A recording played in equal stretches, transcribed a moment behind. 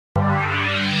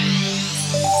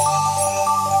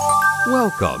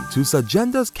Welcome to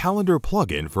Sagenda's Calendar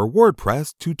plugin for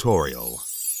WordPress tutorial.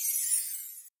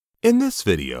 In this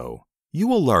video, you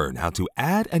will learn how to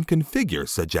add and configure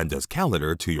Sagenda's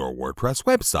calendar to your WordPress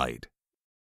website.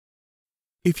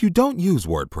 If you don't use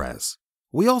WordPress,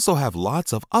 we also have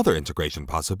lots of other integration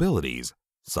possibilities,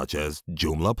 such as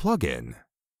Joomla plugin,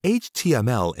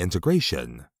 HTML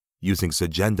integration, using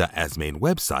Sagenda as main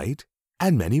website,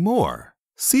 and many more.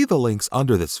 See the links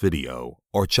under this video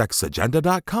or check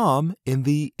sagenda.com in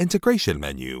the integration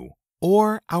menu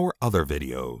or our other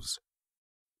videos.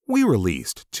 We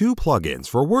released 2 plugins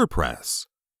for WordPress.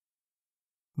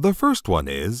 The first one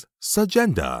is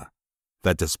Sagenda,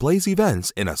 that displays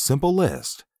events in a simple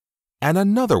list, and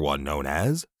another one known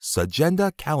as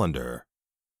Sagenda Calendar.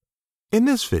 In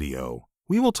this video,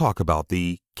 we will talk about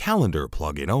the Calendar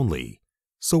plugin only,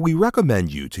 so we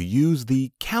recommend you to use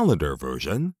the Calendar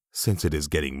version since it is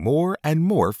getting more and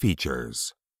more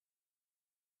features.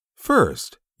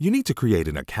 First, you need to create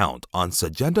an account on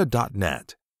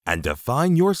sagenda.net and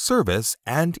define your service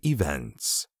and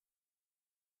events.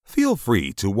 Feel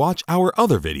free to watch our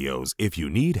other videos if you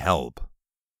need help.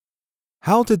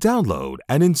 How to download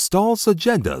and install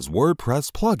Sagenda's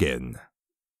WordPress plugin.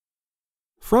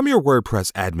 From your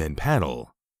WordPress admin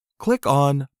panel, click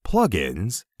on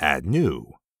Plugins, Add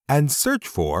New, and search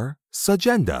for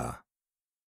Sagenda.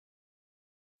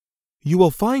 You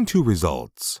will find 2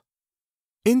 results.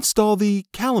 Install the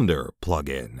Calendar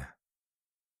plugin.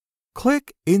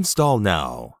 Click Install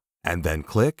Now, and then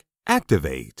click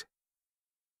Activate.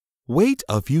 Wait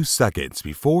a few seconds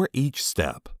before each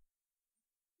step.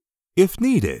 If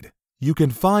needed, you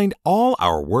can find all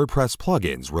our WordPress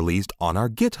plugins released on our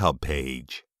GitHub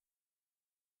page,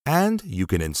 and you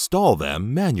can install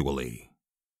them manually.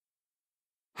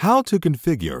 How to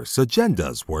configure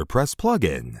Sagenda's WordPress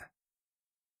plugin.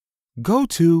 Go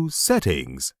to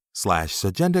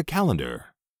Settings/Sagenda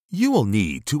Calendar. You will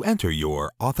need to enter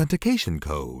your authentication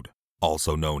code,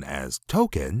 also known as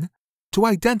token, to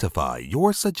identify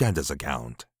your Sagenda's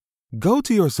account. Go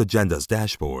to your Sagenda's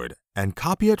dashboard and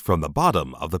copy it from the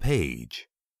bottom of the page.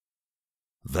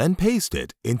 Then paste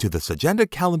it into the Sagenda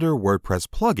Calendar WordPress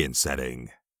plugin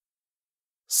setting.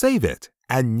 Save it,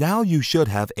 and now you should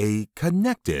have a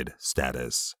connected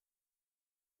status.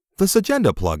 The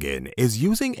Sagenda plugin is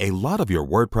using a lot of your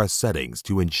WordPress settings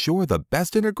to ensure the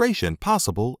best integration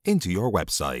possible into your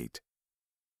website.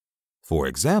 For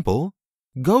example,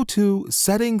 go to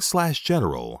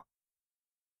Settings/General.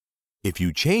 If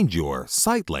you change your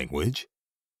site language,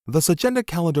 the Sagenda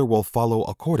calendar will follow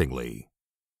accordingly.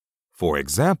 For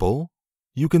example,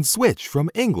 you can switch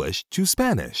from English to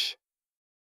Spanish.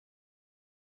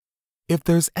 If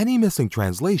there's any missing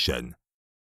translation,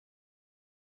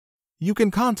 you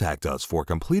can contact us for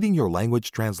completing your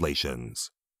language translations.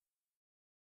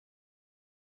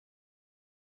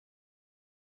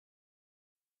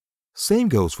 Same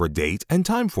goes for date and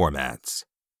time formats.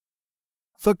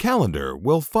 The calendar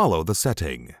will follow the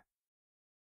setting.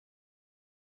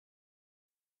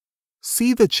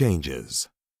 See the changes.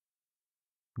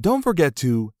 Don't forget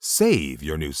to save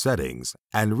your new settings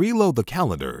and reload the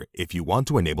calendar if you want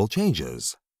to enable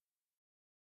changes.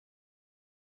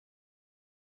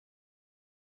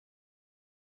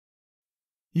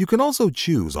 You can also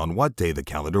choose on what day the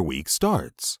calendar week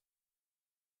starts.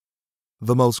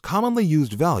 The most commonly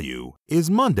used value is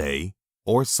Monday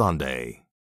or Sunday.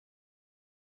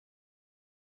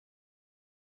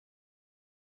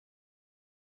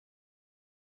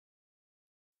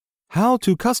 How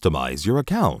to customize your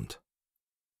account.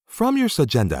 From your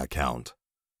Sagenda account,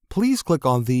 please click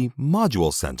on the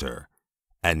Module Center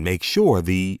and make sure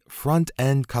the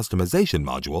Front-End Customization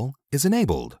module is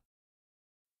enabled.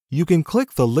 You can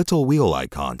click the little wheel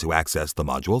icon to access the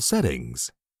module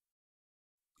settings.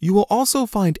 You will also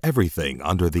find everything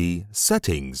under the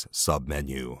Settings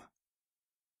submenu.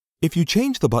 If you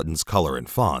change the button's color and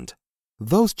font,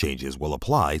 those changes will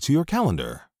apply to your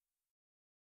calendar.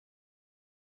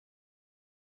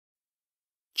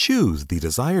 Choose the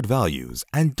desired values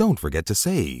and don't forget to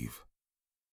save.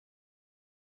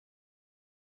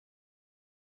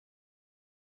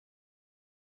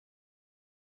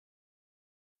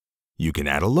 You can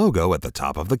add a logo at the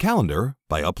top of the calendar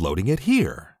by uploading it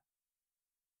here.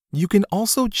 You can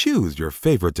also choose your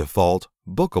favorite default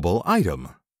bookable item.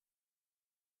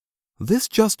 This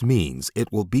just means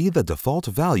it will be the default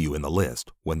value in the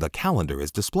list when the calendar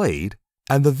is displayed,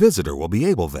 and the visitor will be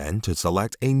able then to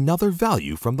select another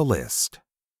value from the list.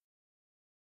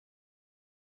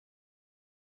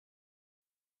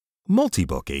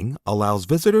 Multi-booking allows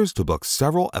visitors to book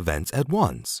several events at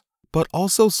once, but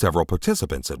also several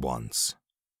participants at once.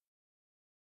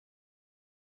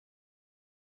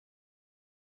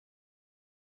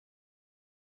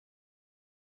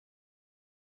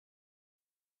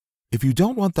 If you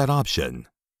don't want that option,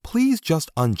 please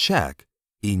just uncheck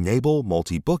Enable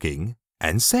Multi-Booking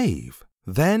and save.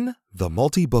 Then, the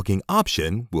multi-booking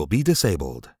option will be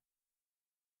disabled.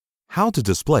 How to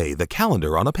display the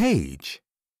calendar on a page.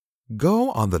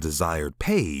 Go on the desired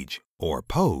page or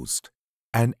post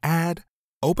and add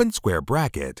open square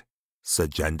bracket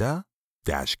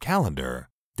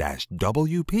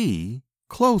Sagenda-calendar-WP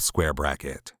close square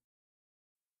bracket.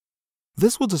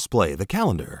 This will display the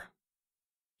calendar.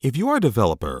 If you are a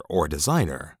developer or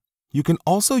designer, you can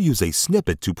also use a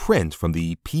snippet to print from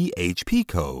the PHP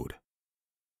code.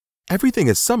 Everything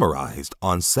is summarized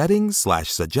on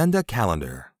Settings/Sagenda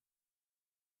Calendar.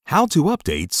 How to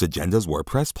update Sagenda's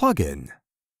WordPress plugin.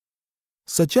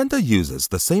 Sagenda uses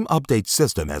the same update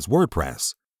system as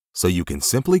WordPress, so you can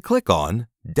simply click on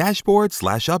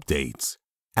Dashboard/Updates,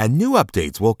 and new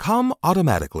updates will come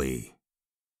automatically.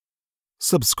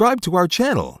 Subscribe to our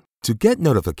channel to get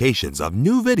notifications of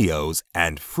new videos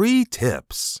and free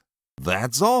tips.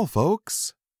 That's all,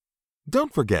 folks.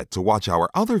 Don't forget to watch our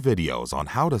other videos on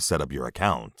how to set up your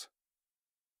account.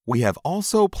 We have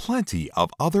also plenty of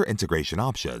other integration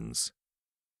options,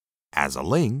 as a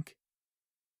link,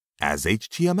 as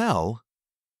HTML,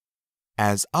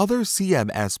 as other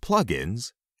CMS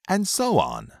plugins, and so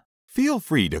on. Feel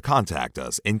free to contact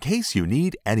us in case you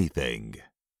need anything.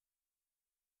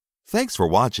 Thanks for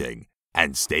watching,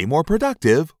 and stay more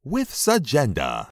productive with Sagenda.